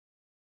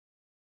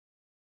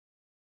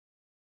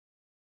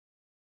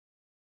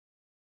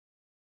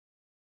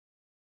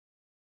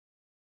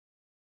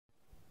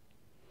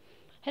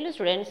Hello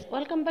students,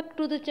 welcome back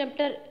to the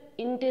chapter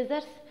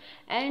integers.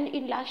 And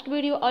in last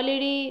video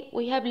already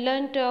we have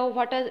learnt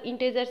what are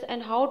integers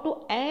and how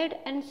to add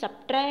and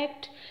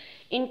subtract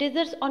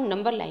integers on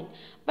number line.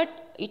 But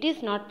it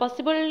is not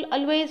possible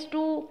always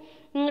to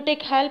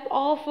take help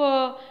of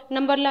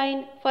number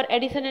line for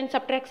addition and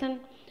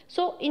subtraction.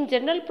 So in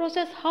general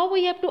process, how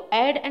we have to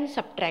add and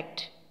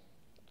subtract,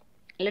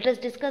 let us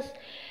discuss.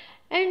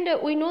 And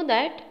we know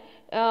that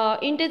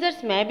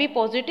integers may be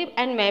positive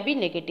and may be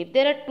negative.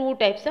 There are two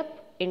types of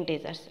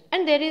integers,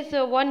 and there is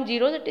one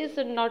zero, that is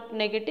not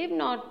negative,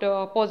 not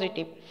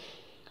positive.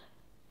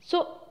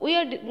 So we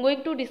are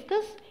going to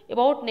discuss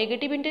about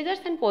negative integers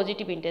and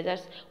positive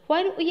integers.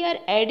 When we are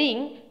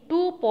adding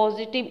two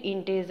positive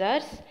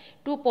integers,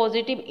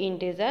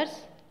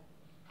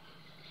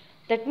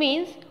 that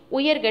means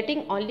we are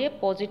getting only a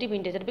positive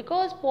integer,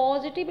 because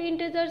positive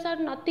integers are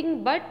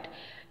nothing but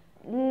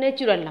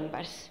natural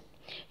numbers.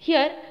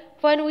 Here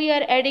when we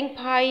are adding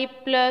 5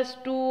 plus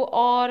 2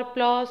 or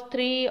plus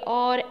 3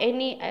 or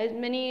as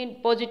many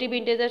positive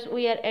integers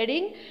we are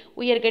adding,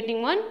 we are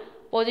getting one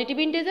positive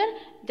integer.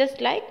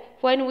 Just like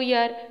when we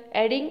are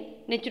adding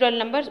natural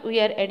numbers, we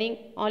are getting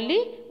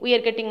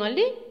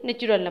only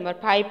natural number.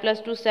 5 plus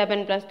 2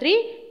 7 plus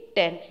 3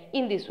 10,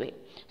 in this way.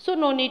 So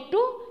no need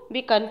to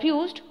be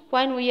confused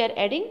when we are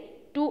adding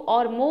two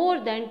or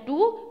more than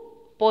two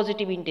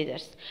positive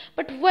integers.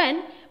 But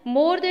when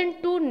more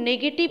than two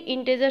negative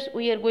integers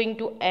we are going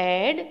to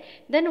add,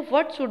 then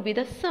what should be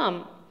the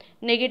sum?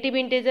 Negative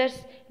integers,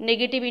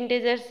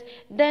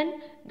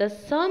 then the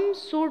sum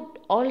should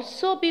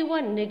also be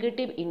one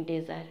negative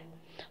integer.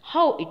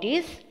 How it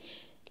is?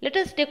 Let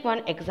us take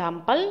one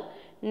example.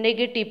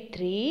 Negative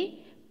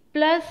 3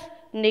 plus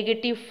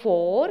negative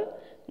 4,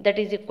 that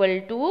is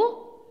equal to,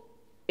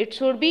 it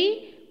should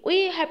be,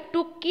 we have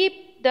to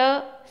keep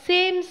the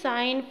same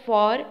sign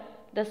for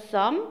the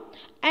sum,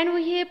 and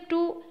we have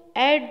to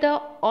add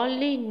the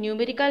only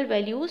numerical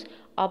values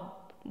of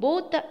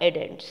both the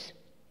addends.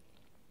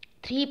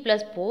 3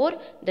 plus 4,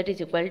 that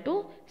is equal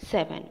to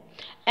 7.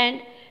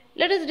 And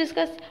let us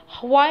discuss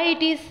why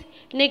it is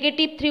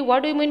negative 3.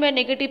 What do you mean by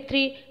negative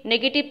 3?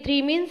 Negative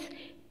 3 means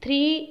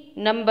 3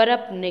 number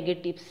of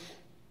negatives,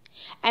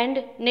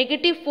 and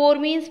negative 4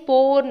 means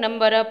 4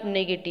 number of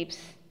negatives.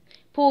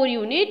 4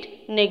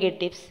 unit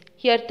negatives.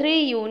 Here 3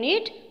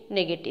 unit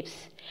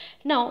negatives.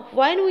 Now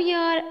when we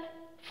are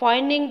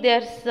finding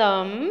their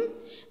sum,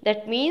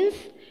 that means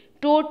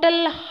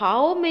total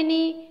how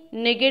many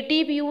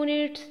negative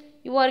units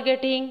you are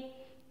getting?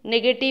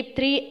 Negative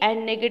 3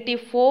 and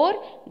negative 4,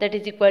 that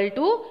is equal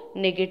to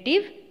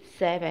negative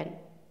 7.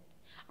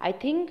 I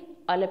think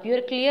all of you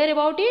are clear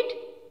about it.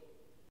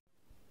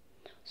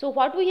 So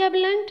what we have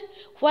learnt?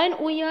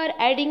 When we are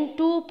adding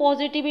two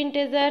positive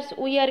integers,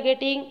 we are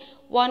getting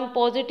one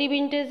positive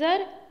integer,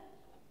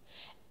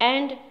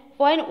 and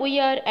when we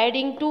are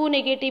adding two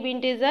negative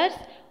integers,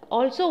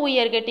 also we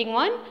are getting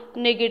one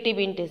negative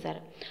integer.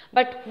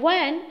 But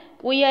when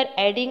we are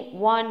adding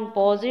one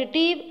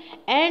positive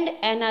and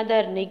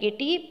another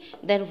negative,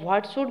 then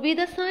what should be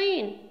the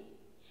sign?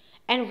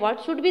 And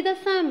what should be the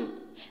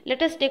sum?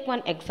 Let us take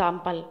one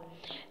example.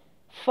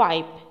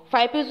 5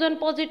 is one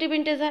positive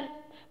integer,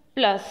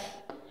 plus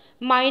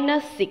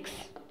minus 6.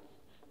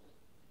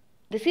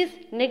 This is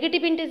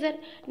negative integer.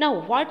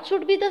 Now what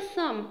should be the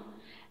sum?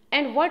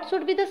 And what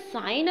should be the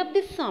sign of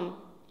this sum?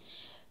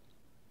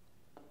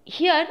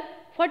 Here,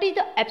 what is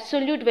the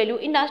absolute value?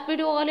 In last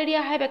video already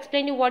I have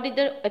explained you what is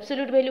the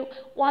absolute value.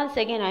 Once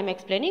again I am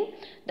explaining.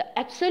 The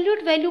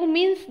absolute value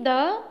means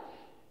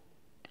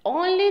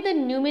only the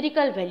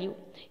numerical value.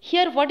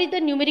 Here what is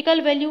the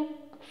numerical value?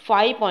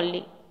 5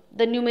 only.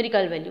 The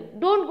numerical value.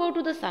 Don't go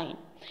to the sign.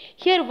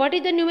 Here what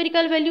is the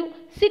numerical value?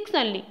 6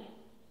 only.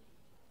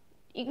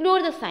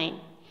 Ignore the sign.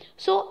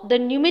 So the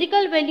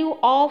numerical value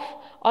of,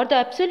 or the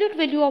absolute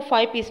value of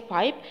 5 is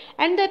 5,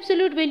 and the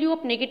absolute value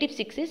of negative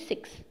 6 is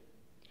 6.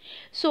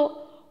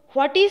 So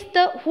what is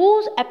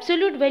whose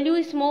absolute value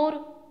is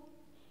more?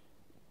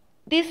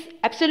 This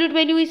absolute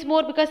value is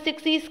more because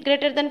 6 is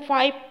greater than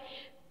 5.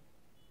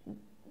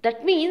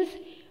 That means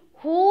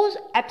whose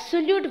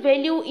absolute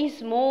value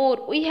is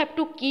more? We have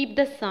to keep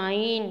the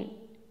sign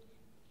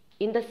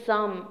in the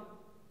sum.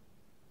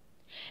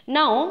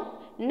 Now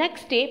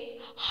next step,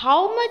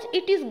 how much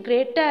it is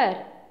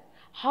greater?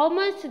 How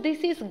much this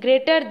is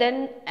greater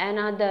than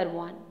another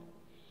one?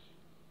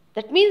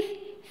 That means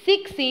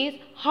 6 is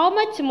how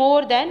much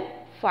more than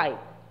 5?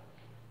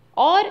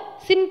 Or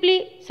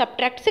simply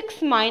subtract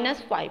 6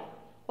 minus 5.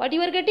 What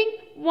you are getting?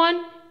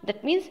 1.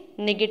 That means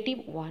negative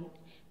 1.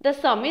 The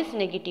sum is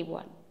negative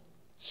 1.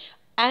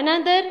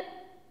 Another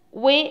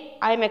way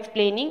I am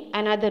explaining,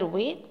 another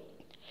way.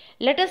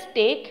 Let us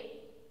take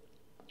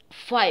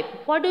 5.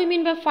 What do you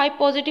mean by 5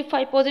 positive?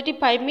 5 positive,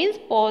 5 means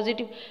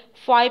positive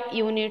 5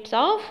 units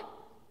of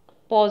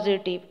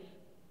positive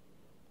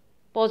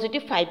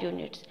 5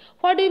 units.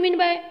 What do you mean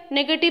by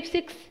negative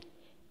 6?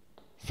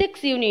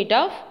 6 unit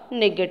of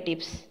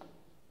negatives.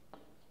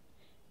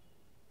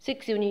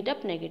 6 unit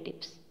of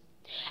negatives.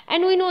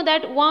 And we know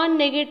that one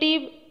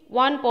negative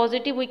 1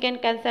 positive we can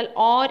cancel,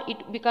 or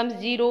it becomes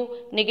 0.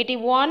 Negative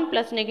 1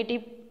 plus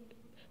negative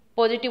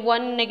positive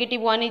 1, negative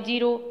 1 is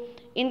 0.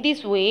 In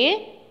this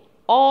way,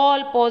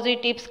 all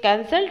positives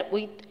cancelled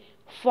with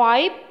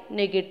 5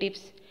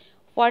 negatives.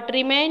 What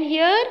remain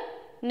here?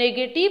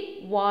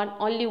 Negative 1.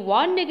 Only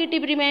one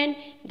negative remain,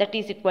 that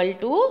is equal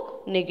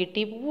to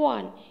negative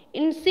 1.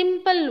 In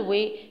simple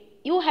way,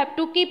 you have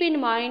to keep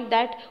in mind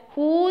that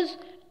whose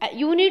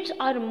units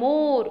are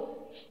more,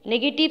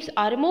 negatives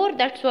are more,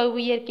 that's why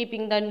we are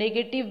keeping the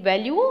negative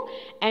value,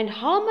 and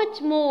how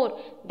much more,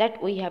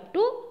 that we have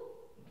to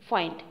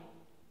find.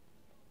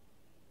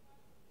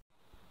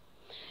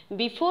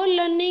 Before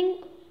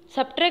learning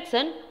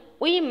subtraction,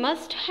 we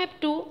must have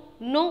to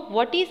know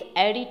what is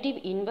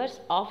additive inverse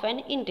of an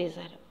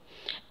integer.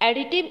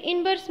 Additive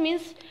inverse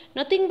means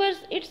nothing but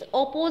its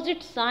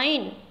opposite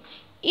sign.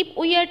 If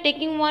we are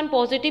taking one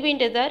positive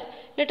integer,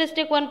 let us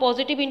take one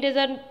positive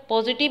integer,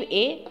 positive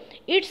a,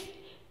 its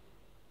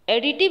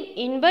additive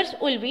inverse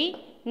will be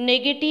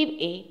negative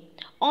a.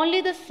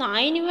 Only the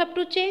sign you have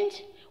to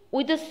change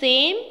with the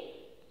same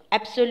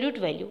absolute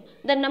value.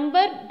 The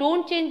number,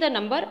 don't change the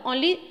number,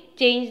 only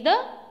change the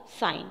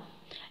sign.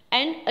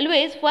 And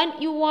always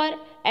when you are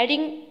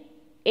adding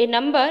a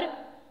number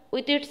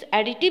with its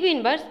additive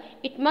inverse,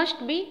 it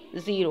must be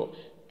 0.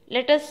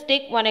 Let us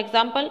take one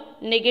example,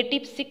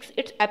 negative 6,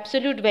 its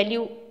absolute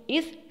value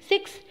is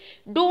 6.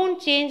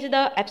 Don't change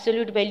the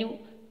absolute value.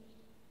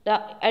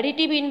 The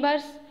additive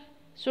inverse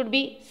should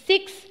be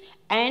 6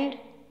 and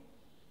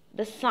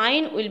the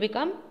sign will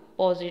become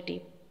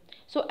positive.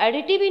 So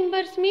additive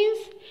inverse means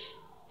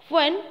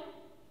when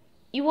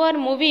you are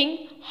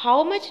moving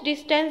how much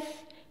distance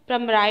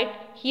from right,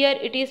 here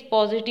it is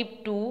positive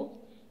 2,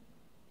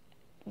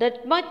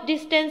 that much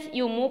distance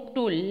you move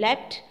to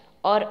left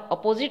or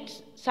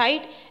opposite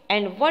side,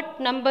 and what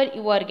number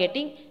you are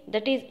getting,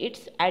 that is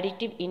its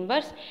additive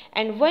inverse.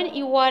 And when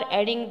you are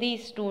adding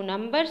these two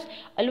numbers,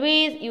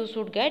 always you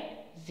should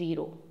get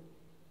 0.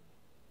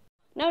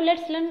 Now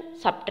let's learn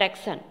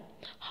subtraction.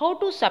 How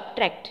to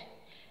subtract?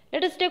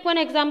 Let us take one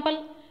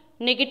example,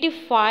 negative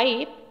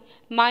 5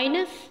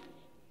 minus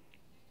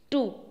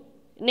 2.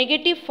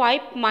 Negative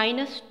 5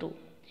 minus 2.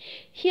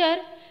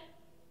 Here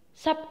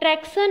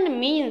subtraction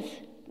means,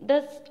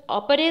 the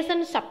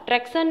operation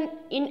subtraction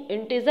in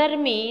integer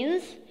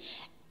means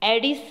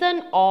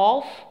addition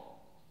of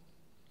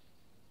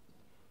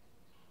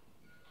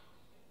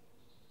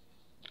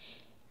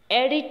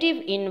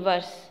additive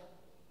inverse.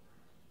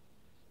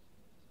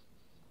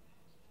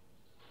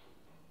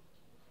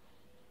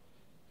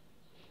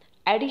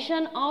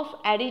 Addition of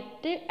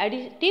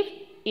additive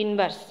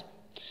inverse.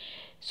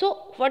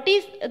 So what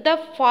is the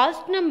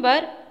first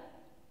number?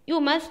 You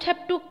must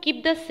have to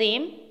keep the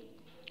same,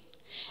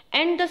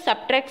 and the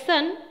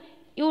subtraction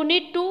you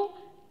need to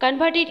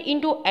convert it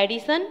into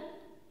addition,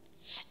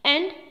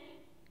 and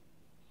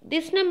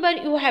this number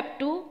you have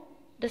to,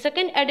 the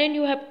second addend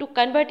you have to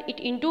convert it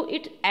into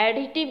its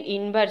additive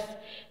inverse.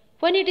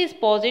 When it is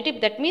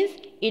positive, that means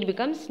it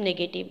becomes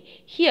negative.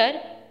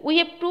 Here we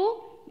have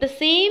to, the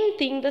same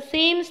thing, the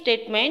same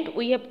statement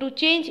we have to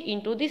change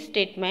into this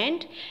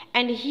statement,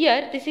 and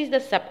here this is the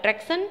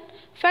subtraction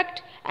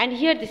fact and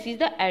here this is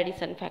the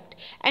addition fact.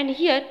 And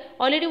here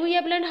already we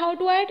have learned how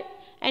to add,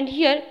 and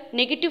here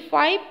negative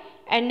 5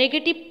 and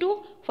negative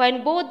 2,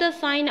 when both the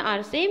sign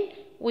are same,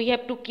 we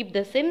have to keep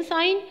the same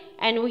sign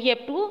and we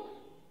have to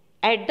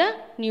add the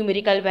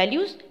numerical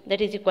values,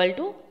 that is equal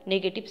to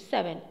negative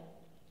 7.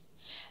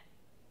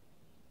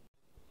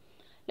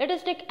 Let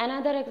us take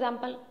another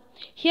example.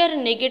 Here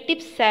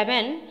negative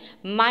 7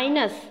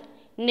 minus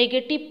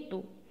negative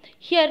 2.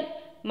 Here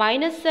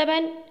minus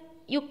 7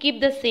 you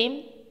keep the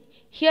same.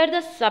 Here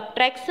the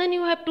subtraction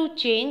you have to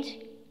change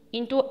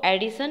into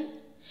addition,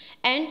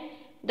 and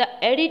the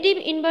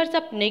additive inverse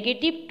of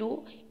negative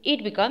 2,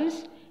 it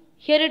becomes,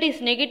 here it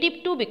is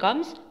negative 2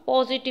 becomes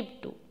positive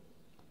 2.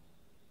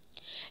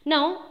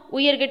 Now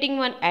we are getting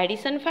one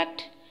addition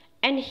fact,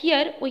 and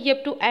here we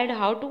have to add,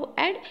 how to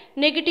add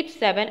negative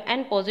 7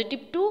 and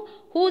positive 2,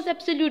 whose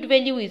absolute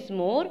value is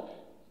more,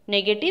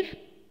 negative,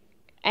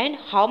 and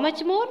how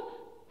much more,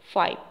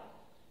 5.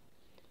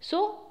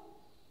 So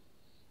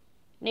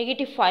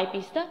negative 5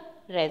 is the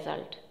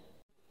result.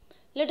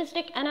 Let us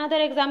take another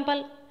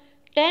example,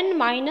 10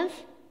 minus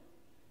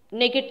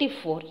negative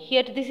 4.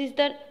 Here this is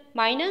the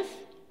minus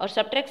or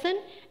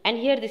subtraction, and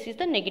here this is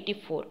the negative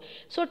 4.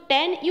 So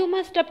 10 you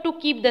must have to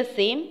keep the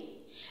same,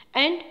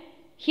 and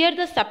here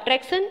the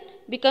subtraction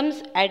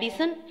becomes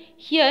addition.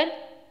 Here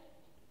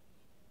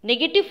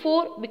negative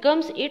 4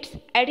 becomes its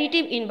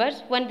additive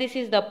inverse. When this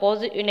is the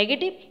positive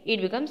negative,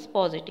 it becomes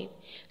positive.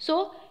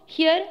 So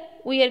here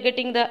we are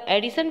getting the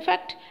addition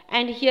fact,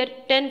 and here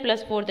 10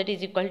 plus 4, that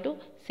is equal to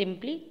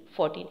simply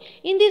 14.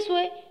 In this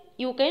way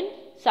you can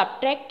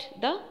subtract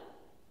the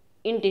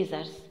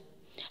integers.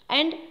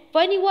 And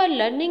when you are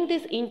learning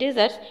these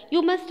integers,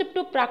 you must have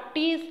to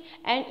practice,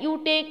 and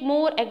you take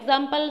more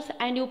examples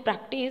and you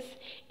practice.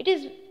 It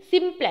is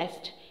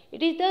simplest.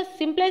 It is the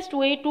simplest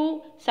way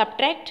to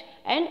subtract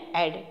and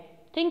add.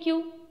 Thank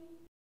you.